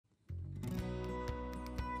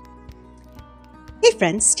Hey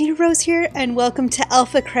friends, StinaRose here and welcome to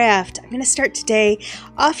AlphaCraft. I'm going to start today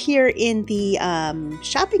off here in the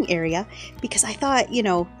shopping area because I thought,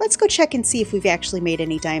 let's go check and see if we've actually made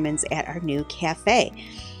any diamonds at our new cafe.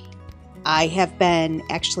 I have been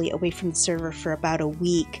actually away from the server for about a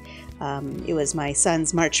week. It was my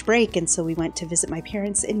son's March break, and so we went to visit my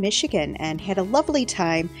parents in Michigan and had a lovely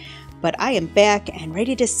time, but I am back and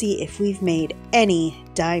ready to see if we've made any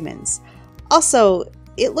diamonds. Also,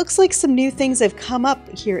 it looks like some new things have come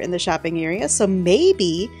up here in the shopping area, so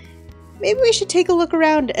maybe we should take a look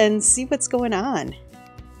around and see what's going on.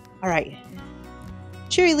 All right,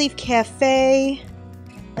 Cherry Leaf Cafe.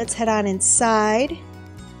 Let's head on inside.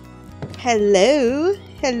 Hello.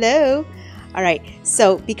 All right,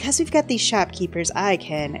 so because we've got these shopkeepers, I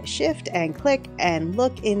can shift and click and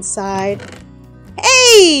look inside.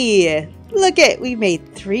 Hey, look it, we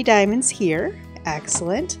made 3 diamonds here.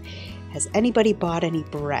 Excellent. Has anybody bought any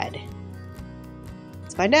bread?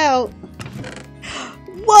 Let's find out.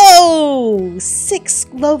 Whoa! 6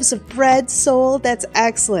 loaves of bread sold. That's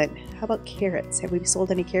excellent. How about carrots? Have we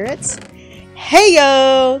sold any carrots?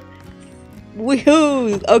 Hey-yo!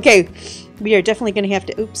 Woohoo! Okay, we are definitely going to have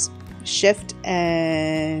to, shift,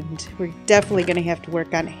 and we're definitely going to have to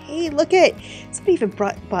work on, hey, look it! Somebody even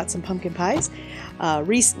bought some pumpkin pies.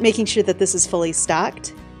 Making sure that this is fully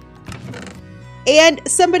stocked. And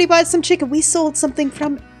somebody bought some chicken. We sold something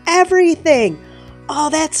from everything. Oh,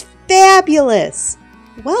 that's fabulous.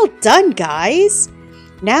 Well done, guys.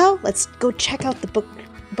 Now let's go check out the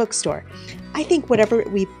bookstore. I think whatever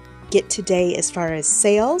we get today as far as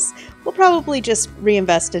sales, we'll probably just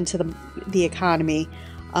reinvest into the economy.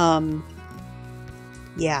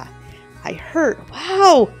 Yeah, I heard.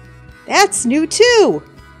 Wow, that's new too.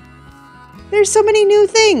 There's so many new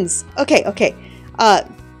things. Okay.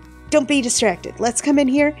 Don't be distracted. Let's come in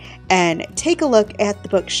here and take a look at the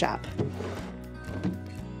bookshop.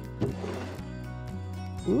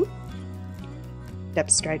 Ooh.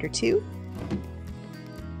 Depth Strider 2.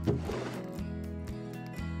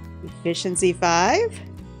 Efficiency 5.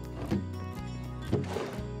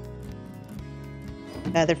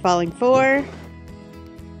 Feather Falling 4.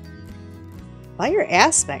 Fire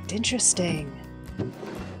Aspect. Interesting.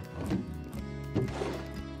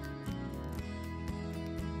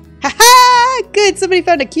 Good, somebody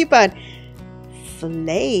found a coupon.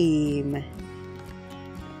 Flame.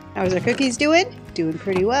 How's our cookies doing? Doing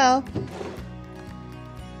pretty well.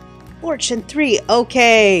 Fortune 3.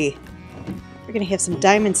 Okay. We're gonna have some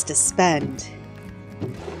diamonds to spend.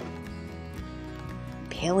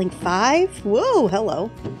 Paling 5. Whoa, hello.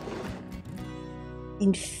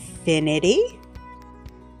 Infinity.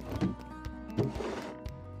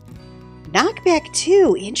 Knockback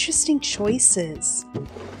 2. Interesting choices.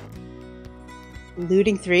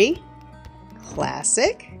 Looting 3.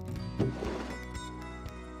 Classic.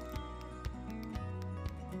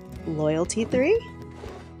 Loyalty 3.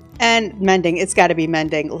 And mending. It's got to be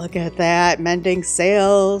mending. Look at that. Mending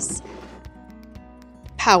sales.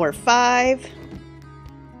 Power 5.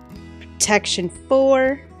 Protection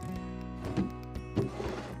 4.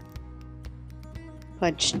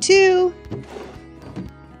 Punch 2.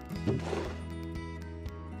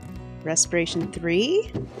 Respiration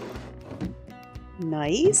 3.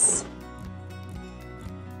 Nice.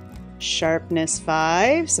 Sharpness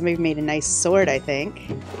 5. Somebody made a nice sword, I think.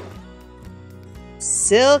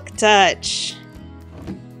 Silk Touch.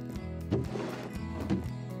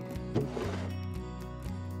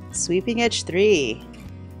 Sweeping Edge 3.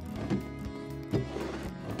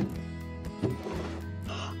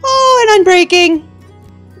 Oh, and Unbreaking.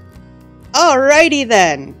 Alrighty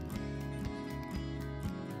then.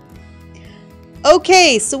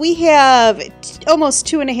 Okay, so we have almost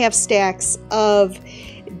 2.5 stacks of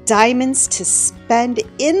diamonds to spend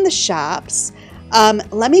in the shops.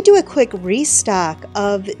 Let me do a quick restock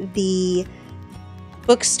of the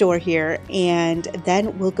bookstore here, and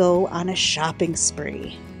then we'll go on a shopping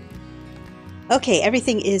spree. Okay,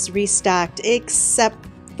 everything is restocked except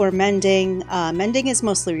for mending. Mending is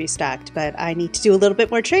mostly restocked, but I need to do a little bit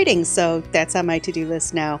more trading, so that's on my to-do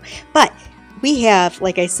list now. But we have,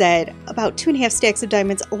 like I said, about 2.5 stacks of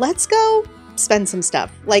diamonds. Let's go spend some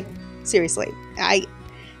stuff. Like, seriously,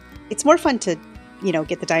 it's more fun to,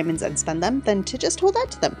 get the diamonds and spend them than to just hold on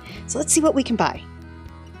to them. So let's see what we can buy.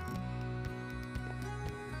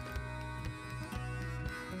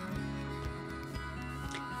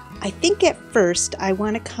 I think at first I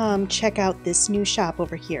want to come check out this new shop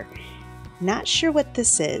over here. Not sure what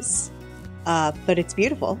this is, but it's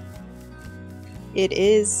beautiful. It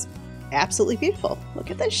is absolutely beautiful.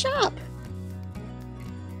 Look at this shop.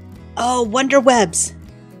 Oh, Wonder Webs.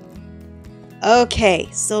 Okay,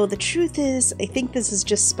 so the truth is, I think this is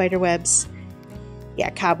just spider webs. Yeah,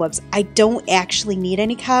 cobwebs. I don't actually need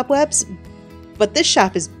any cobwebs, but this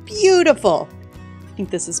shop is beautiful. I think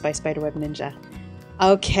this is by Spiderweb Ninja.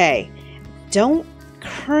 Okay, don't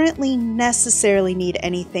currently necessarily need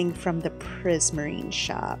anything from the Prismarine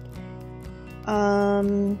shop.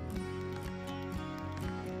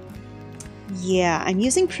 Yeah, I'm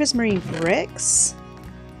using Prismarine bricks,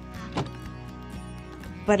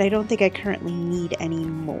 but I don't think I currently need any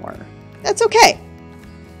more. That's okay.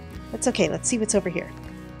 That's okay. Let's see what's over here.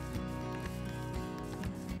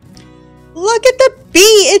 Look at the bee!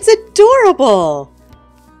 It's adorable!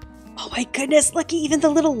 Oh my goodness, look, even the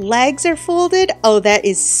little legs are folded. Oh, that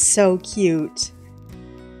is so cute.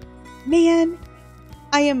 Man,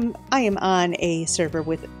 I am on a server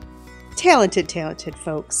with talented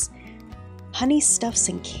folks. Honey stuffs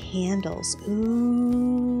and candles.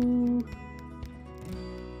 Ooh.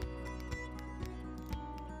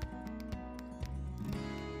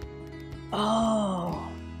 Oh.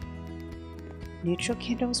 Neutral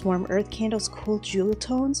candles, warm earth candles, cool jewel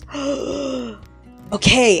tones.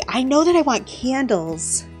 Okay, I know that I want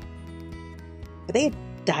candles. Are they a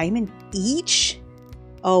diamond each?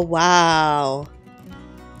 Oh, wow.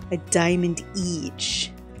 A diamond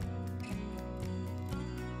each.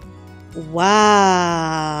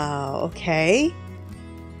 Wow. Okay.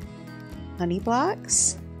 Honey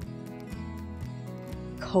blocks.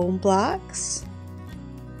 Comb blocks.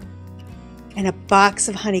 And a box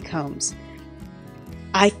of honeycombs.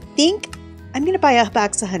 I think I'm going to buy a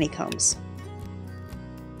box of honeycombs.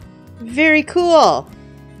 Very cool.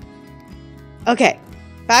 Okay.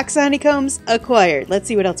 Box of honeycombs acquired. Let's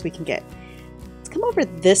see what else we can get. Let's come over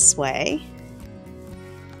this way.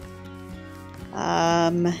 I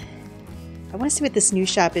want to see what this new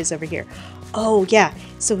shop is over here. Oh, yeah.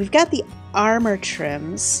 So we've got the armor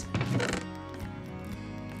trims.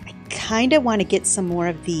 I kind of want to get some more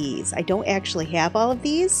of these. I don't actually have all of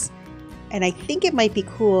these. And I think it might be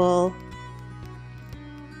cool.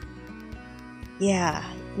 Yeah,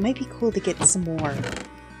 it might be cool to get some more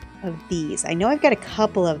of these. I know I've got a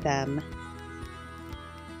couple of them.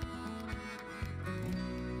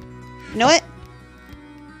 You know what?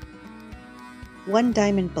 One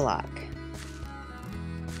diamond block.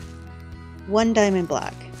 One diamond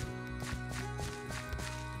block.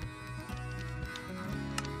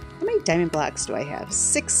 How many diamond blocks do I have?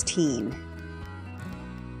 16.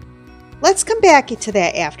 Let's come back to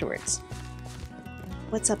that afterwards.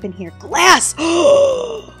 What's up in here? Glass!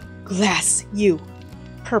 Glass, you.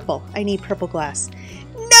 Purple. I need purple glass.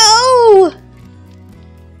 No!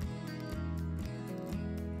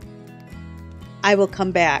 I will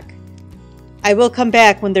come back. I will come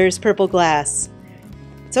back when there's purple glass.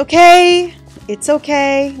 It's okay. It's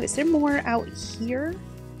okay. Is there more out here?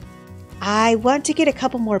 I want to get a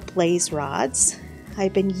couple more blaze rods.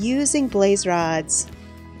 I've been using blaze rods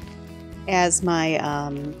as my,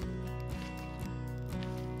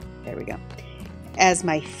 there we go, as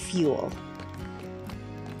my fuel.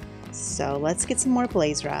 So let's get some more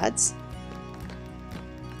blaze rods.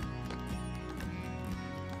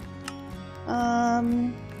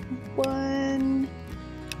 1,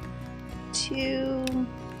 2,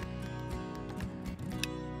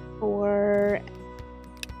 4,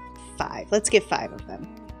 5. Let's get 5 of them.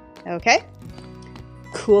 Okay.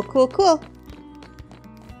 Cool, cool, cool.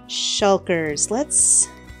 Shulkers. Let's.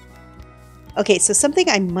 Okay, so something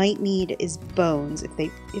I might need is bones.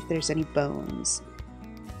 If there's any bones,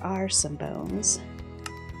 there are some bones.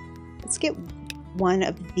 Let's get one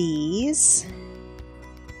of these.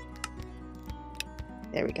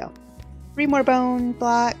 There we go. 3 more bone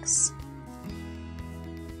blocks.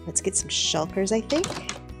 Let's get some shulkers, I think.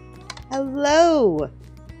 Hello!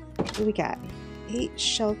 What do we got? 8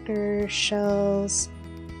 shulker shells.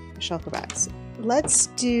 A shulker box. Let's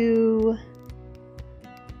do...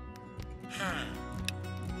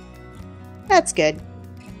 That's good.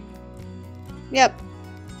 Yep.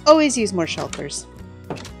 Always use more shulkers.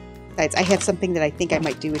 Besides, I have something that I think I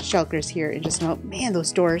might do with shulkers here in just a moment. Man,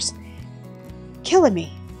 those doors. Killing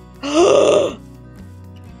me.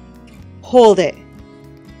 Hold it.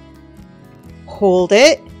 Hold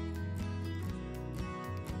it.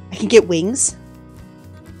 I can get wings.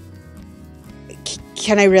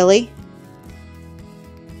 Can I really?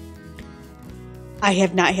 I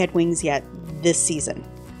have not had wings yet this season.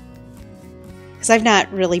 Because I've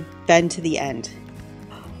not really been to the end.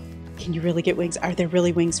 Can you really get wings? Are there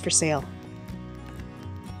really wings for sale?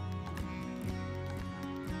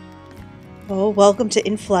 Oh, welcome to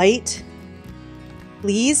In-Flight.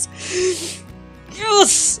 Please.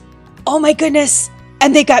 Yes! Oh my goodness!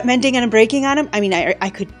 And they got mending and breaking on them? I mean, I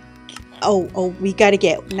could Oh, we gotta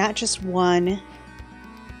get not just one.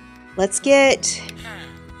 Let's get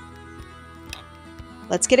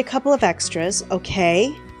a couple of extras,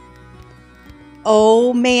 okay?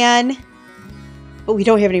 Oh man. But we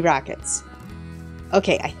don't have any rockets.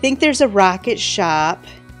 Okay, I think there's a rocket shop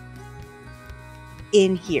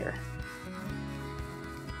in here.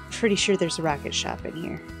 Pretty sure there's a rocket shop in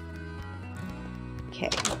here. Okay,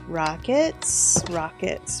 rockets,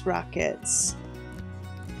 rockets, rockets.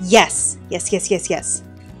 Yes, yes, yes, yes, yes.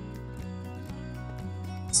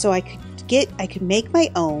 So I could make my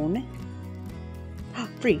own.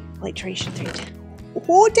 Free titration 3.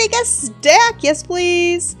 Oh, take a stack, yes,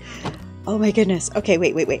 please. Oh my goodness. Okay,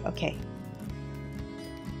 wait. Okay.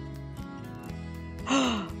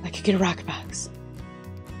 I could get a rocket box.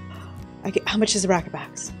 How much is a rocket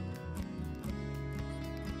box?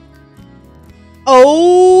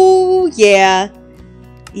 Oh yeah.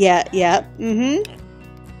 Yeah. Mm-hmm.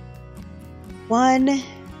 1.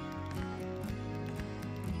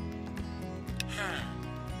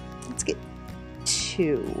 Let's get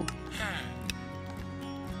 2.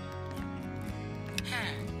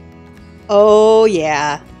 Oh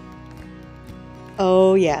yeah.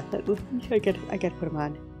 Oh yeah. I gotta put them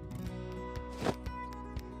on.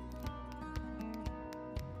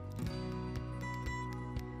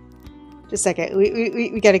 Just a second.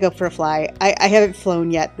 We gotta go for a fly. I haven't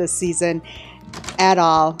flown yet this season at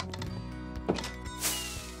all.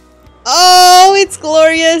 Oh, it's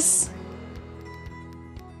glorious.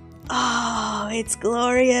 Oh, it's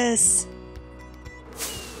glorious.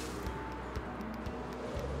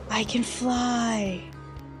 I can fly.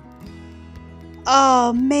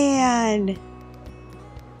 Oh, man.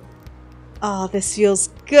 Oh, this feels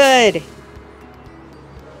good.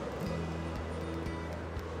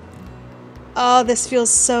 Oh, this feels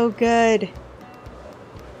so good.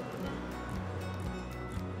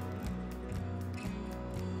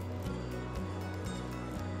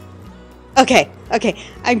 Okay.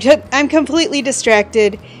 I'm completely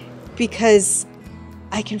distracted because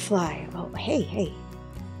I can fly. Oh, hey.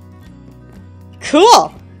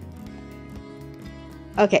 Cool.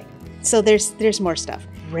 Okay, so there's more stuff.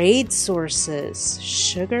 Raid sources,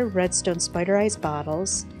 sugar, redstone, spider eyes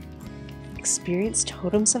bottles, experience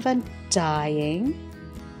totems of undying,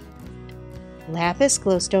 lapis,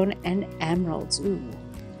 glowstone, and emeralds.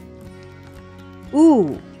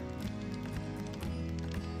 Ooh.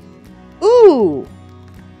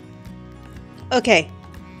 Okay,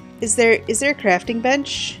 is there a crafting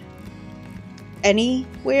bench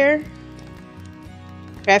anywhere?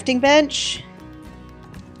 Crafting bench?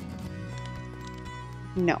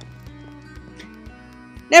 No.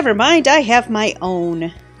 Never mind, I have my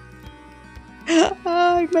own.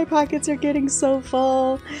 Oh, my pockets are getting so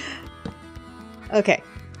full. Okay.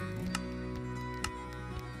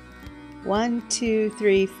 1, 2,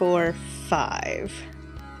 3, 4, 5.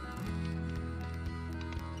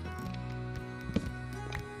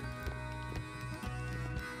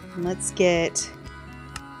 Let's get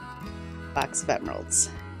a box of emeralds.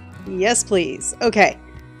 Yes, please. Okay.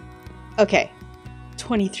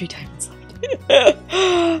 23 diamonds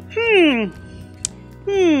left.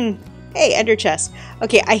 Hey, ender chest.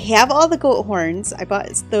 Okay, I have all the goat horns. I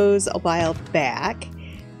bought those a while back.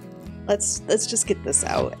 Let's just get this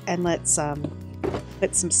out and let's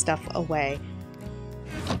put some stuff away.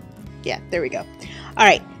 Yeah, there we go. All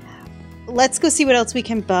right. Let's go see what else we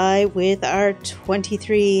can buy with our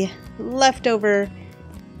 23 leftover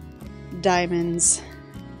diamonds.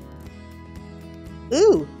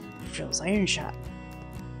 Ooh, Phil's iron shop.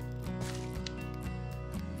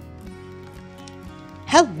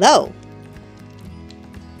 Hello.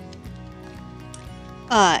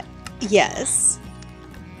 Yes.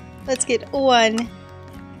 Let's get 1,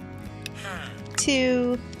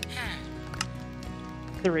 2,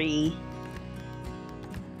 3.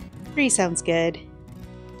 3 sounds good.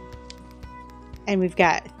 And we've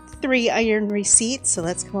got 3 iron receipts, so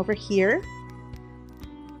let's come over here.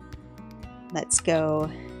 Let's go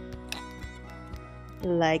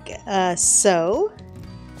like so.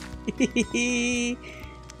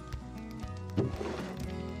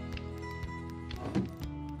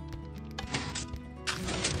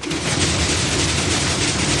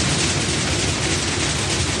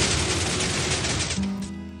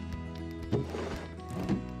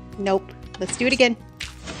 Nope. Let's do it again.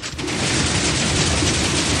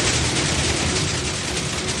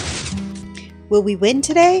 Will we win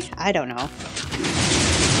today? I don't know.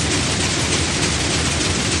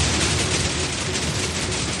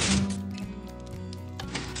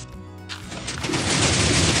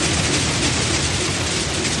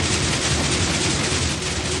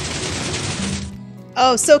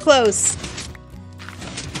 Oh, so close.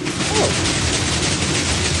 Oh.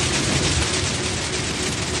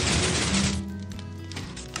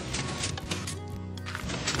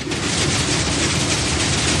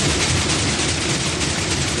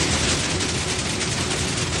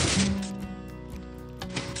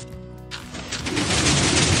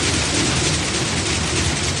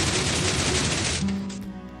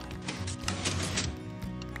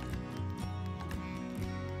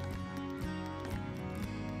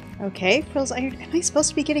 Okay, Frill's iron. Am I supposed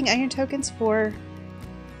to be getting iron tokens for...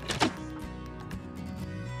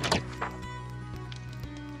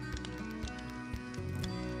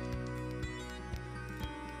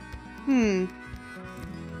 I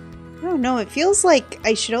don't know. It feels like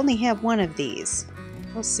I should only have one of these.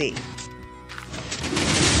 We'll see.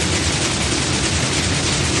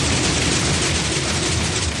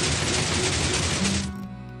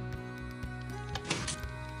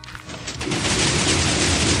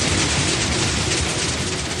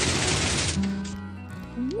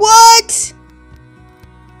 What?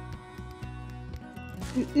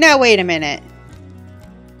 Now wait a minute.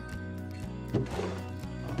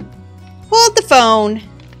 Hold the phone.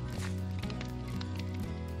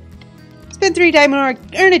 Spend 3 diamond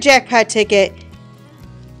or earn a jackpot ticket.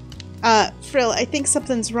 Frill, I think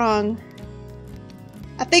something's wrong.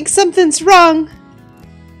 I think something's wrong.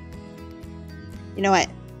 You know what?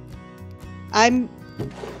 I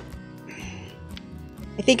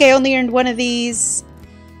think I only earned one of these.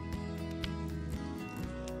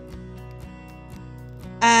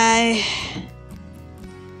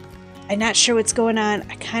 I'm not sure what's going on.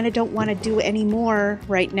 I kind of don't want to do any more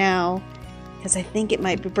right now because I think it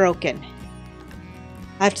might be broken.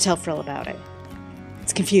 I have to tell Frill about it.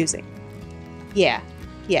 It's confusing. Yeah.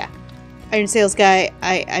 Iron sales guy,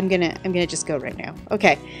 I'm gonna just go right now.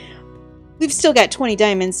 Okay. We've still got 20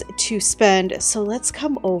 diamonds to spend, so let's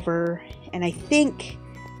come over and I think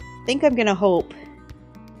I'm gonna hope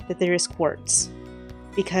that there is quartz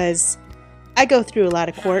because I go through a lot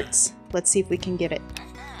of quartz. Let's see if we can get it.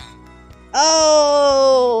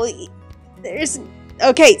 Oh, there's...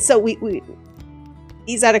 Okay, so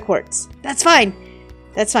he's out of quartz. That's fine.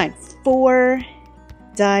 That's fine. 4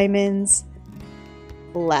 diamonds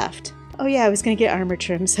left. Oh yeah, I was going to get armor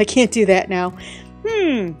trims. I can't do that now.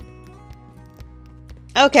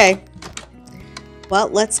 Okay. Well,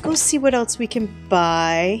 let's go see what else we can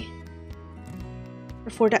buy.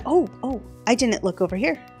 For 4 Oh, I didn't look over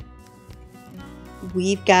here.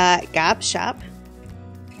 We've got Gob's shop.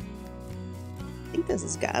 I think this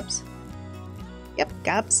is Gob's. Yep,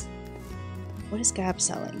 Gob's. What is Gob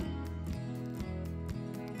selling?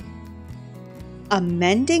 A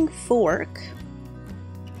mending fork.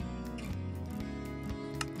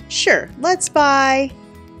 Sure, let's buy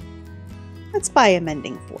a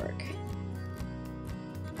mending fork.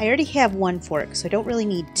 I already have 1 fork, so I don't really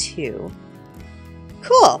need 2.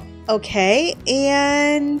 Cool. Okay,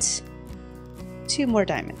 and 2 more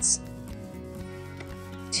diamonds.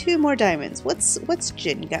 2 more diamonds. What's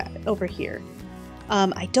Jin got over here?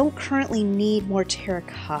 I don't currently need more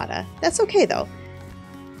terracotta. That's okay though.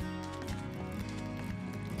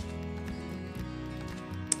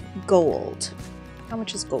 Gold. How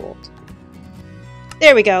much is gold?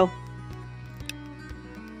 There we go.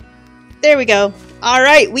 There we go. All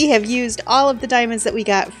right, we have used all of the diamonds that we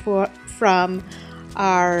got from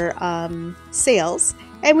our sales,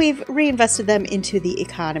 and we've reinvested them into the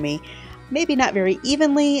economy. Maybe not very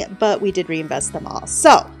evenly, but we did reinvest them all.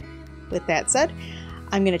 So, with that said,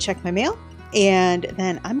 I'm going to check my mail, and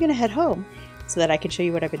then I'm going to head home so that I can show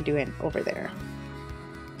you what I've been doing over there.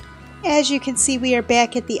 As you can see, we are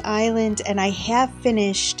back at the island, and I have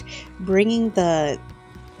finished bringing the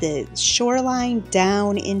shoreline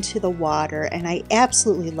down into the water, and I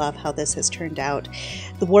absolutely love how this has turned out.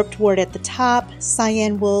 The warped wart at the top,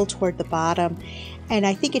 cyan wool toward the bottom, and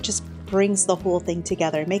I think it just brings the whole thing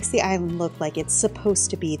together. It makes the island look like it's supposed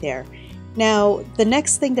to be there. Now, the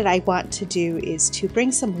next thing that I want to do is to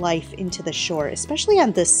bring some life into the shore, especially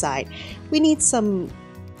on this side. We need some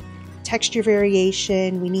texture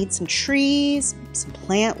variation, we need some trees, some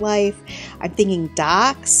plant life. I'm thinking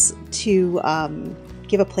docks to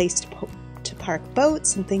give a place to park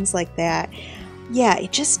boats and things like that. Yeah,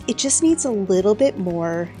 it just needs a little bit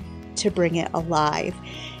more to bring it alive.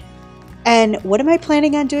 And what am I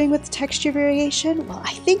planning on doing with the texture variation? Well,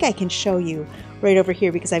 I think I can show you right over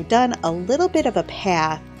here because I've done a little bit of a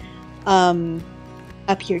path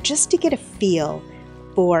up here just to get a feel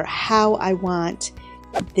for how I want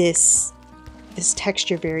this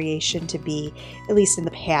texture variation to be, at least in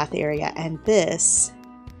the path area. And this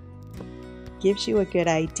gives you a good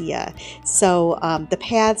idea. So the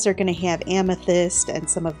paths are going to have amethyst and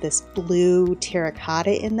some of this blue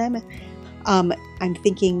terracotta in them. I'm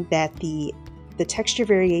thinking that the texture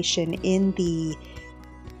variation in the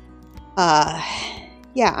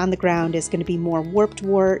on the ground is going to be more warped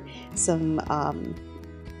wart, some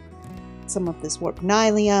of this warped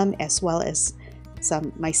nylium, as well as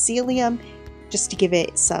some mycelium, just to give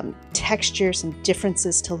it some texture, some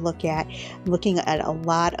differences to look at. I'm looking at a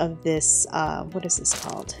lot of this, what is this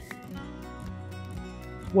called?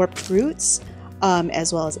 Warped roots,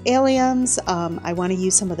 as well as alliums. I want to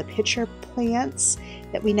use some of the pitcher plants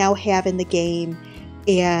that we now have in the game,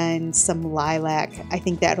 and some lilac. I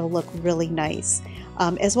think that'll look really nice.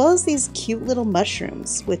 As well as these cute little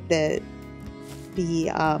mushrooms with the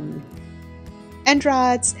end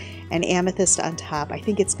rods and amethyst on top. I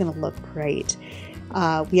think it's going to look great.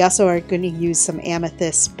 We also are going to use some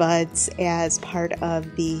amethyst buds as part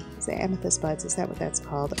of the, is it amethyst buds? Is that what that's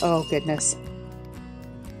called? Oh goodness.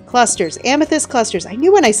 Clusters, amethyst clusters. I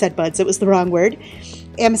knew when I said buds it was the wrong word.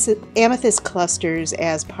 Amethyst clusters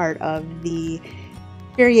as part of the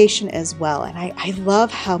variation as well. And I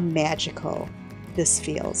love how magical this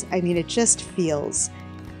feels. I mean, it just feels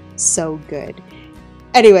so good.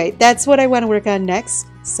 Anyway, that's what I want to work on next,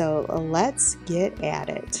 so let's get at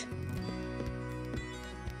it.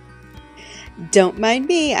 Don't mind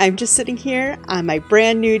me, I'm just sitting here on my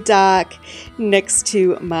brand new dock next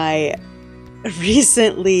to my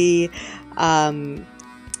recently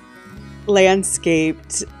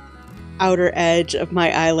landscaped outer edge of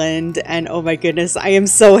my island, and oh my goodness, I am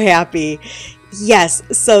so happy. Yes,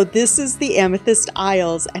 so this is the Amethyst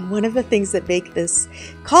Isles, and one of the things that make this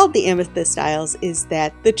called the Amethyst Isles is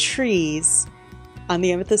that the trees on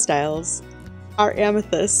the Amethyst Isles are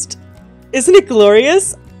amethyst. Isn't it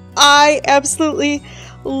glorious? I absolutely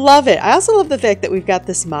love it. I also love the fact that we've got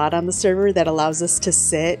this mod on the server that allows us to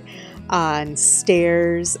sit on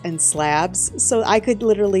stairs and slabs, so I could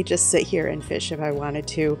literally just sit here and fish if I wanted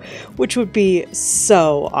to, which would be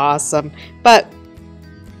so awesome. But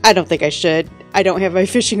I don't think I should. I don't have my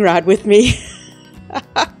fishing rod with me.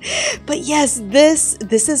 But yes, this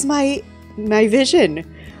is my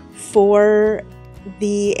vision for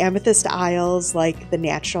the Amethyst Isles, like the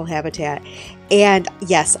natural habitat. And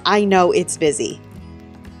yes, I know it's busy.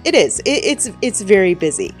 It is. It's very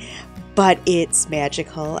busy, but it's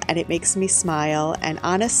magical and it makes me smile. And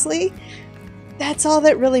honestly, that's all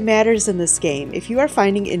that really matters in this game. If you are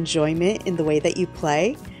finding enjoyment in the way that you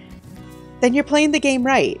play, then you're playing the game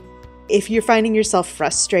right. If you're finding yourself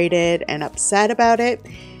frustrated and upset about it,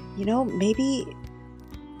 you know, maybe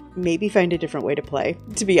find a different way to play,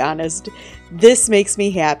 to be honest. This makes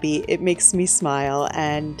me happy, it makes me smile,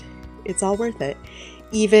 and it's all worth it,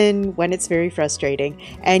 even when it's very frustrating.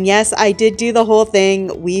 And yes, I did do the whole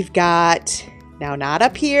thing. We've got, now not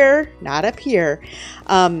up here,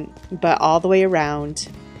 but all the way around,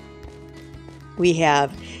 we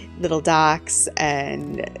have little docks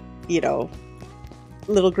and, you know,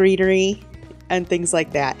 little greenery and things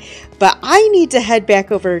like that. But I need to head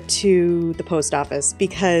back over to the post office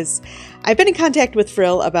because I've been in contact with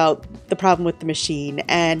Frill about the problem with the machine,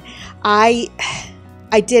 and I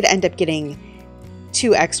did end up getting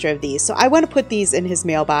 2 extra of these. So I want to put these in his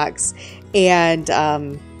mailbox, and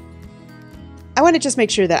I want to just make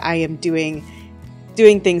sure that I am doing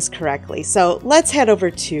things correctly. So let's head over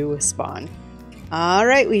to spawn. All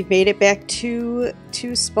right, we've made it back to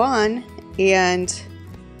spawn, and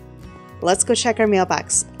let's go check our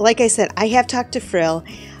mailbox. Like I said, I have talked to Frill,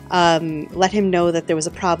 let him know that there was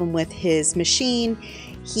a problem with his machine.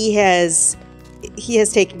 He has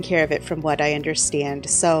taken care of it from what I understand.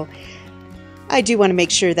 So I do want to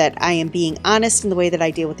make sure that I am being honest in the way that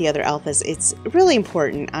I deal with the other alphas. It's really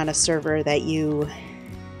important on a server that you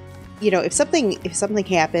know, if something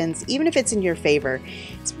happens, even if it's in your favor,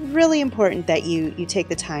 it's really important that you take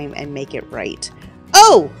the time and make it right.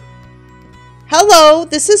 Oh! Hello,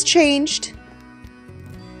 this has changed.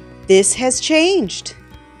 This has changed.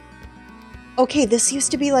 Okay, this used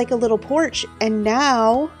to be like a little porch, and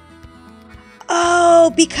now...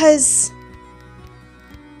 Oh, because...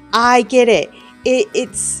 I get it.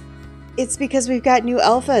 It's because we've got new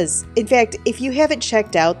alphas. In fact, if you haven't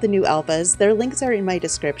checked out the new alphas, their links are in my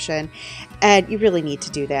description, and you really need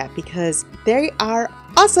to do that because they are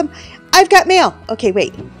awesome. I've got mail. Okay,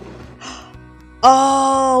 wait.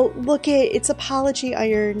 Oh, look it's apology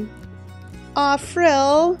iron. Aw,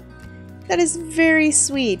 Frill. That is very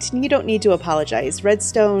sweet. You don't need to apologize.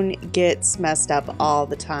 Redstone gets messed up all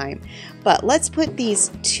the time. But let's put these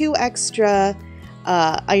 2 extra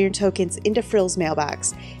iron tokens into Frill's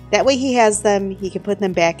mailbox. That way he has them, he can put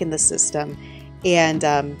them back in the system. And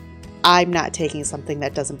I'm not taking something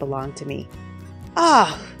that doesn't belong to me.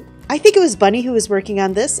 Ah, I think it was Bunny who was working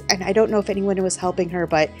on this, and I don't know if anyone was helping her,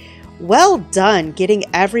 but well done getting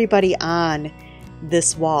everybody on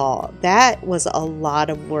this wall. That was a lot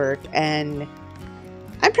of work, and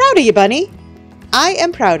I'm proud of you, Bunny. I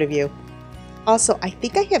am proud of you. Also, I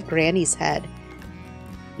think I have Granny's head.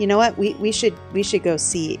 You know what? We should go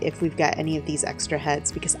see if we've got any of these extra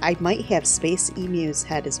heads, because I might have Space Emu's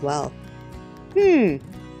head as well. We'll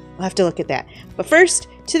have to look at that. But first,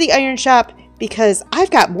 to the iron shop, because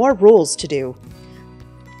I've got more rolls to do.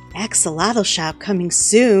 Axolotl shop coming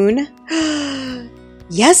soon.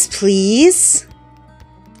 Yes, please.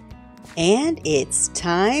 And it's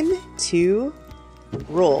time to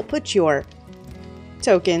roll. Put your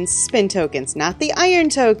tokens, spin tokens, not the iron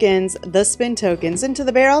tokens, the spin tokens into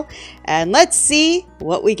the barrel, and let's see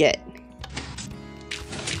what we get.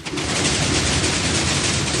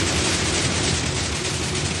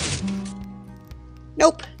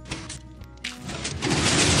 Nope.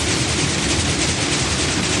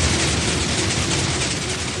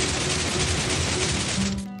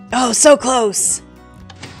 Oh, so close.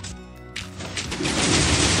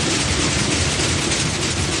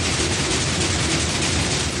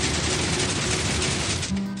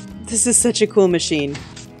 This is such a cool machine.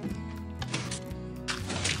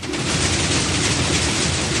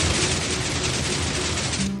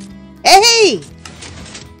 Hey!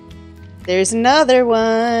 There's another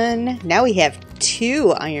one. Now we have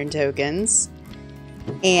 2 iron tokens.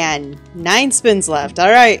 And 9 spins left. All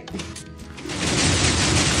right.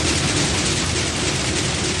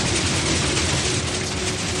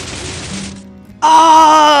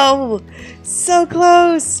 Oh! So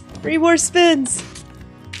close! 3 more spins.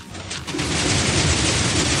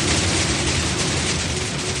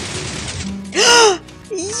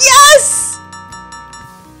 Yes!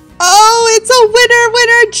 Oh, it's a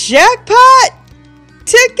winner jackpot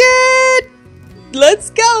ticket! Let's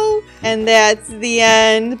go! And that's the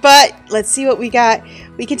end. But let's see what we got.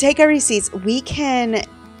 We can take our receipts. We can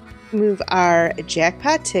move our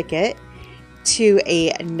jackpot ticket to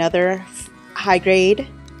another high grade.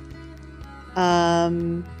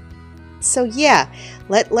 So yeah,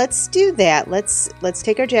 let's do that. Let's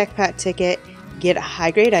take our jackpot ticket, get a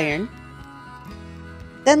high grade iron.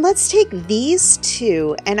 Then let's take these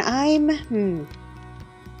 2, and I've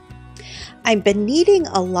been needing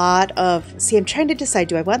a lot of, I'm trying to decide,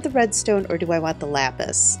 do I want the redstone or do I want the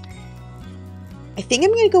lapis? I think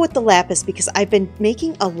I'm going to go with the lapis because I've been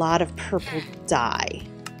making a lot of purple dye.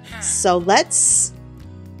 So let's,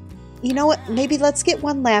 you know what, maybe let's get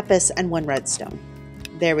 1 lapis and 1 redstone.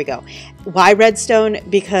 There we go. Why redstone?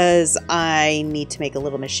 Because I need to make a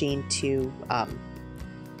little machine to,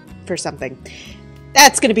 for something.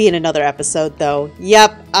 That's going to be in another episode, though.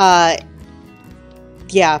 Yep.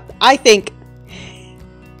 Yeah, I think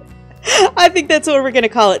that's what we're going to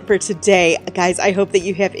call it for today. Guys, I hope that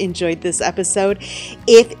you have enjoyed this episode.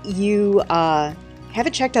 If you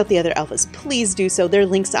haven't checked out the other alphas, please do so. Their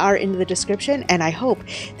links are in the description, and I hope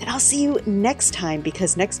that I'll see you next time,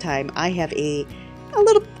 because next time I have a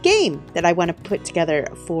little game that I want to put together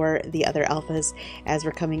for the other alphas as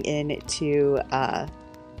we're coming into a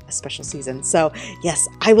special season. So yes,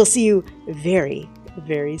 I will see you very,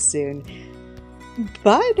 very soon.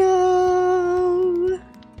 Bye now.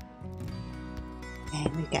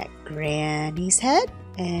 And we've got Granny's head,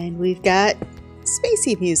 and we've got Space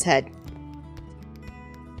Emu's head.